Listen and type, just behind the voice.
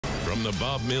From the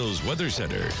Bob Mills Weather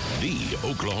Center, the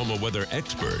Oklahoma weather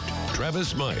expert,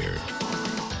 Travis Meyer.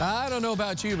 I don't know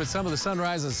about you, but some of the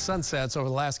sunrises and sunsets over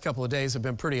the last couple of days have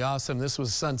been pretty awesome. This was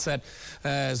a sunset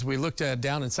as we looked at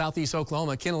down in southeast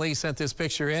Oklahoma. Ken Lee sent this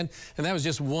picture in, and that was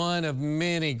just one of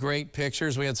many great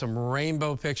pictures. We had some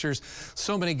rainbow pictures,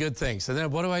 so many good things. And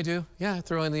then what do? Yeah, I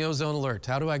throw in the ozone alert.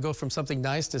 How do I go from something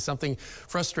nice to something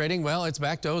frustrating? Well, it's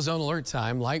back to ozone alert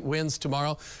time. Light winds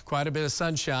tomorrow, quite a bit of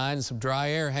sunshine, some dry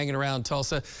air hanging around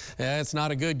Tulsa. It's not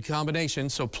a good combination,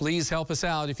 so please help us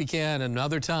out if you can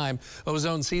another time.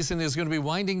 Ozone season is going to be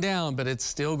winding down, but it's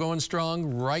still going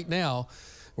strong right now.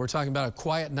 We're talking about a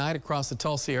quiet night across the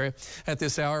Tulsa area. At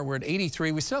this hour, we're at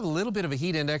 83. We still have a little bit of a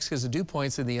heat index because the dew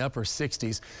point's in the upper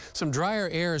 60s. Some drier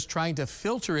air is trying to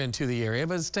filter into the area,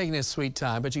 but it's taking its sweet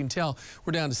time. But you can tell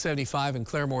we're down to 75 in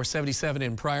Claremore, 77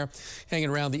 in Pryor, hanging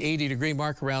around the 80-degree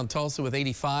mark around Tulsa with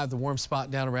 85, the warm spot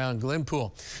down around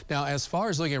Glenpool. Now, as far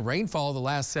as looking at rainfall the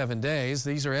last 7 days,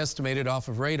 these are estimated off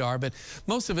of radar, but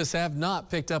most of us have not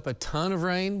picked up a ton of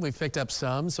rain. We've picked up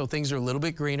some, so things are a little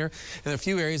bit greener. In a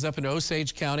few areas up in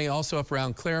Osage County, also up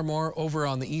around Claremore, over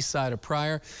on the east side of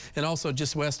Pryor, and also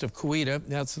just west of Coweta.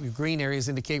 That's the green areas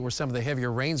indicate where some of the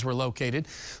heavier rains were located.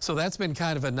 So that's been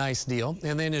kind of a nice deal.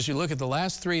 And then as you look at the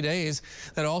last 3 days,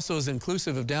 that also is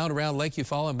inclusive of down around Lake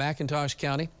Eufaula and McIntosh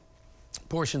County,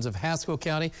 portions of Haskell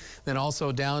County, then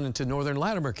also down into northern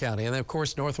Latimer County. And then, of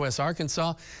course, northwest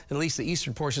Arkansas, at least the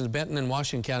eastern portions of Benton and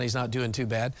Washington County is not doing too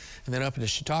bad. And then up into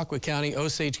Chautauqua County,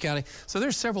 Osage County. So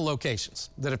there's several locations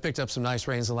that have picked up some nice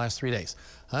rains the last 3 days.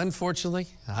 Unfortunately,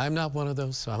 I'm not one of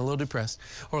those, so I'm a little depressed.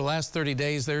 Over the last 30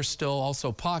 days, there's still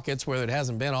also pockets where it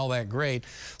hasn't been all that great.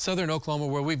 Southern Oklahoma,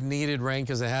 where we've needed rain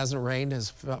because it hasn't rained,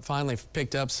 has finally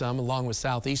picked up some, along with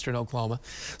southeastern Oklahoma.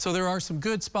 So there are some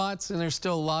good spots, and there's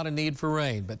still a lot of need for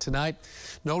rain. But tonight,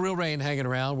 no real rain hanging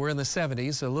around. We're in the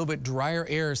 70s, a little bit drier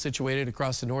air situated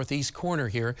across the northeast corner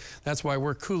here. That's why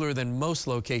we're cooler than most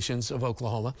locations of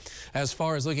Oklahoma. As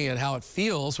far as looking at how it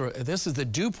feels, this is the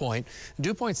dew point.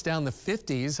 Dew point's down the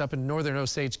 50s up in northern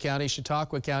Osage County,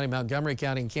 Chautauqua County, Montgomery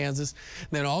County in Kansas, and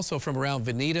then also from around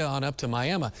Veneta on up to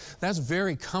Miami. That's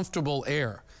very comfortable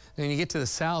air. And you get to the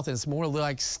south, and it's more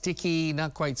like sticky,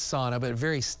 not quite sauna, but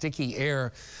very sticky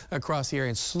air across the area.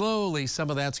 And slowly, some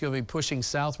of that's going to be pushing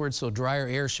southward, so drier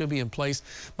air should be in place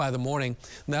by the morning.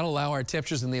 And that'll allow our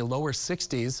temperatures in the lower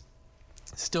 60s.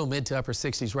 Still mid to upper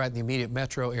 60s right in the immediate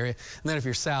metro area. And then if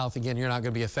you're south, again, you're not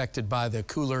going to be affected by the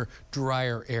cooler,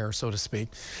 drier air, so to speak.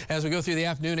 As we go through the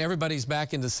afternoon, everybody's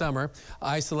back into summer.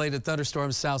 Isolated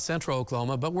thunderstorms south central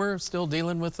Oklahoma, but we're still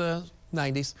dealing with the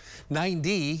 90s.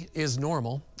 90 is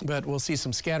normal, but we'll see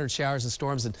some scattered showers and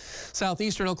storms in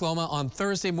southeastern Oklahoma on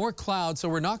Thursday. More clouds, so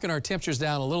we're knocking our temperatures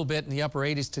down a little bit in the upper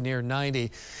 80s to near 90.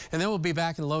 And then we'll be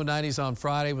back in the low 90s on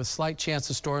Friday with slight chance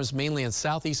of storms, mainly in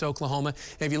southeast Oklahoma.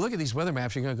 And if you look at these weather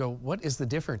maps, you're going to go, what is the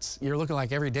difference? You're looking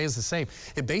like every day is the same.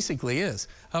 It basically is.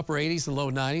 Upper 80s and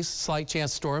low 90s, slight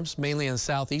chance of storms, mainly in the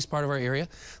southeast part of our area.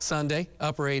 Sunday,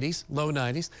 upper 80s, low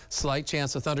 90s, slight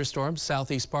chance of thunderstorms,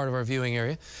 southeast part of our viewing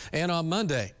area. And on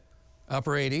Monday,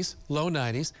 upper 80s, low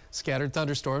 90s, scattered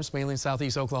thunderstorms, mainly in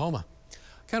southeast Oklahoma.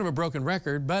 Kind of a broken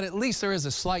record, but at least there is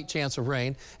a slight chance of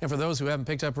rain. And for those who haven't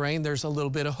picked up rain, there's a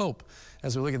little bit of hope.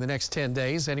 As we look at the next 10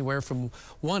 days, anywhere from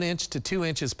 1 inch to 2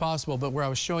 inches possible. But where I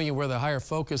was showing you where the higher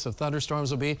focus of thunderstorms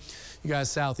will be, you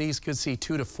guys southeast could see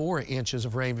 2 to 4 inches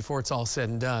of rain before it's all said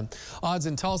and done. Odds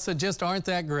in Tulsa just aren't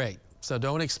that great. So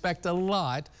don't expect a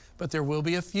lot, but there will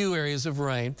be a few areas of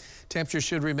rain. Temperatures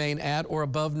should remain at or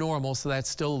above normal, so that's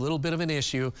still a little bit of an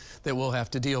issue that we'll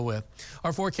have to deal with.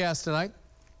 Our forecast tonight,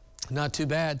 not too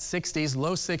bad. 60s,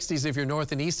 low 60s if you're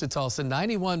north and east of Tulsa,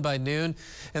 91 by noon,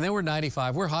 and then we're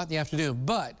 95. We're hot in the afternoon,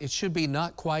 but it should be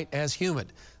not quite as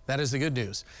humid. That is the good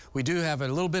news. We do have a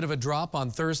little bit of a drop on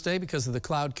Thursday because of the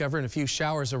cloud cover and a few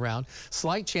showers around.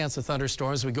 Slight chance of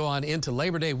thunderstorms as we go on into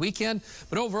Labor Day weekend,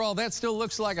 but overall that still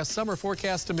looks like a summer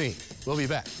forecast to me. We'll be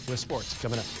back with sports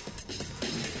coming up.